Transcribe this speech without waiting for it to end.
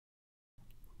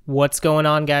What's going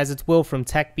on, guys? It's Will from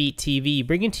TekBeatTV,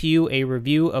 bringing to you a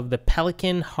review of the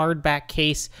Pelican hardback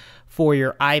case for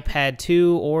your iPad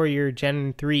 2 or your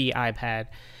Gen 3 iPad.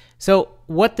 So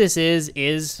what this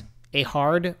is a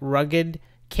hard, rugged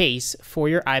case for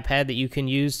your iPad that you can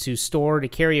use to store, to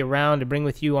carry around, to bring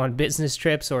with you on business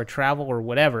trips or travel or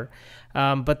whatever.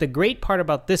 But the great part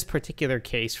about this particular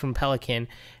case from Pelican,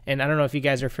 and I don't know if you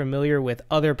guys are familiar with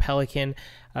other Pelican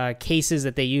cases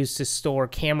that they use to store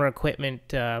camera equipment,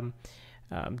 DSLRs,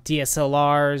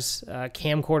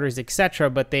 camcorders, etc.,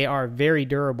 but they are very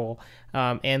durable,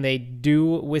 and they do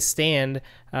withstand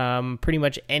pretty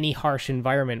much any harsh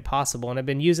environment possible. And I've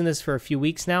been using this for a few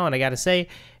weeks now, and I gotta say,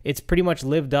 it's pretty much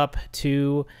lived up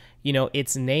to,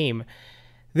 its name.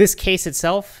 This case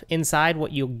itself, inside,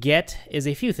 what you'll get is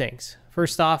a few things.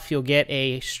 First off, you'll get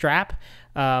a strap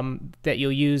that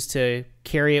you'll use to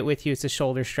carry it with you. It's a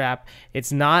shoulder strap.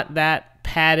 It's not that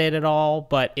padded at all,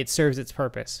 but it serves its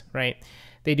purpose, right?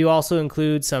 They do also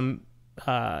include some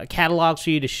catalogs for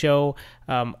you to show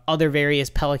other various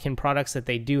Pelican products that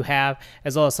they do have,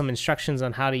 as well as some instructions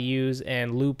on how to use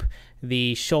and loop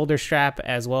the shoulder strap,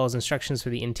 as well as instructions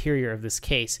for the interior of this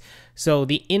case. So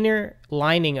the inner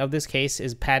lining of this case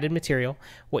is padded material.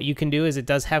 What you can do is it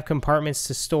does have compartments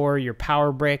to store your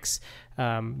power bricks,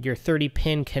 your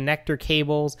 30-pin connector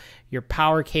cables, your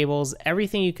power cables,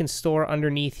 everything you can store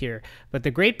underneath here. But the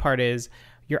great part is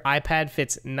your iPad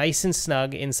fits nice and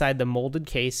snug inside the molded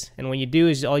case, and when you do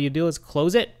is all you do is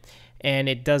close it, and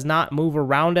it does not move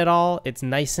around at all. It's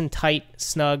nice and tight,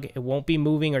 snug. It won't be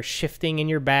moving or shifting in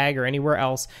your bag or anywhere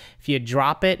else. If you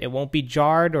drop it, it won't be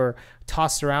jarred or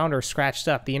tossed around or scratched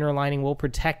up. The inner lining will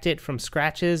protect it from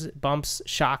scratches, bumps,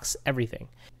 shocks, everything.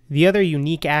 The other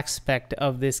unique aspect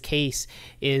of this case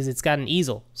is it's got an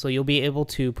easel, so you'll be able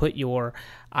to put your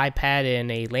iPad in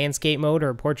a landscape mode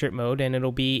or portrait mode, and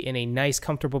it'll be in a nice,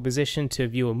 comfortable position to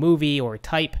view a movie or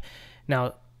type.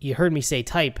 Now, you heard me say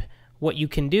type. What you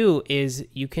can do is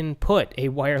you can put a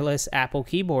wireless Apple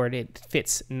keyboard. It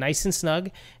fits nice and snug,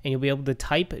 and you'll be able to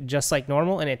type just like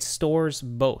normal, and it stores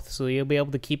both. So you'll be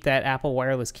able to keep that Apple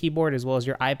wireless keyboard as well as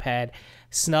your iPad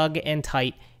snug and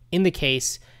tight in the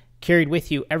case, carried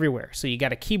with you everywhere. So you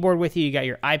got a keyboard with you, you got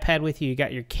your iPad with you, you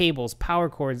got your cables, power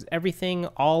cords, everything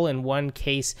all in one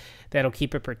case that'll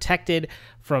keep it protected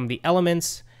from the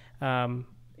elements.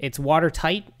 It's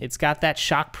watertight. It's got that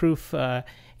shockproof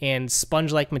and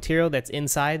sponge-like material that's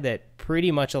inside that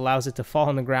pretty much allows it to fall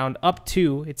on the ground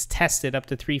it's tested up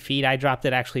to 3 feet. I dropped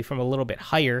it actually from a little bit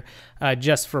higher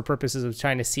just for purposes of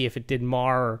trying to see if it did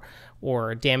mar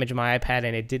or damage my iPad,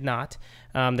 and it did not.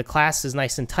 The clasp is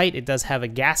nice and tight. It does have a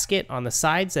gasket on the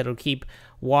sides that'll keep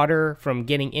water from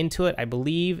getting into it. I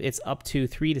believe it's up to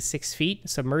 3 to 6 feet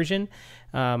submersion.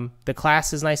 The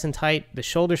clasp is nice and tight. The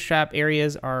shoulder strap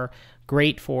areas are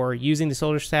great for using the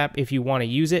shoulder strap if you want to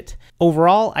use it.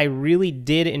 Overall, I really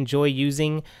did enjoy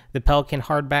using the Pelican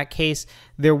hardback case.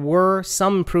 There were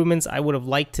some improvements I would have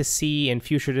liked to see in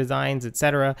future designs,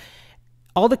 etc.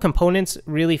 All the components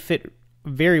really fit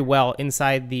very well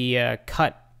inside the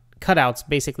cutouts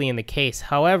basically in the case.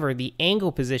 However, the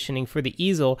angle positioning for the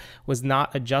easel was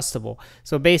not adjustable.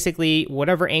 So basically,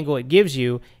 whatever angle it gives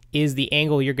you is the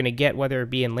angle you're going to get, whether it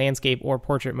be in landscape or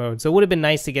portrait mode. So it would have been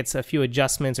nice to get a few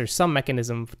adjustments or some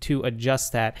mechanism to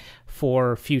adjust that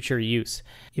for future use.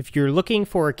 If you're looking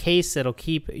for a case that'll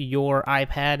keep your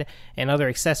iPad and other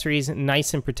accessories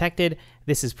nice and protected,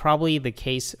 this is probably the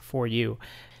case for you.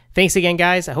 Thanks again,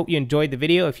 guys. I hope you enjoyed the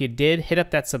video. If you did, hit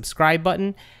up that subscribe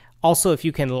button. Also, if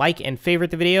you can like and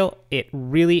favorite the video, it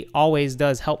really always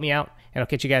does help me out. And I'll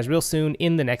catch you guys real soon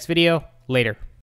in the next video. Later.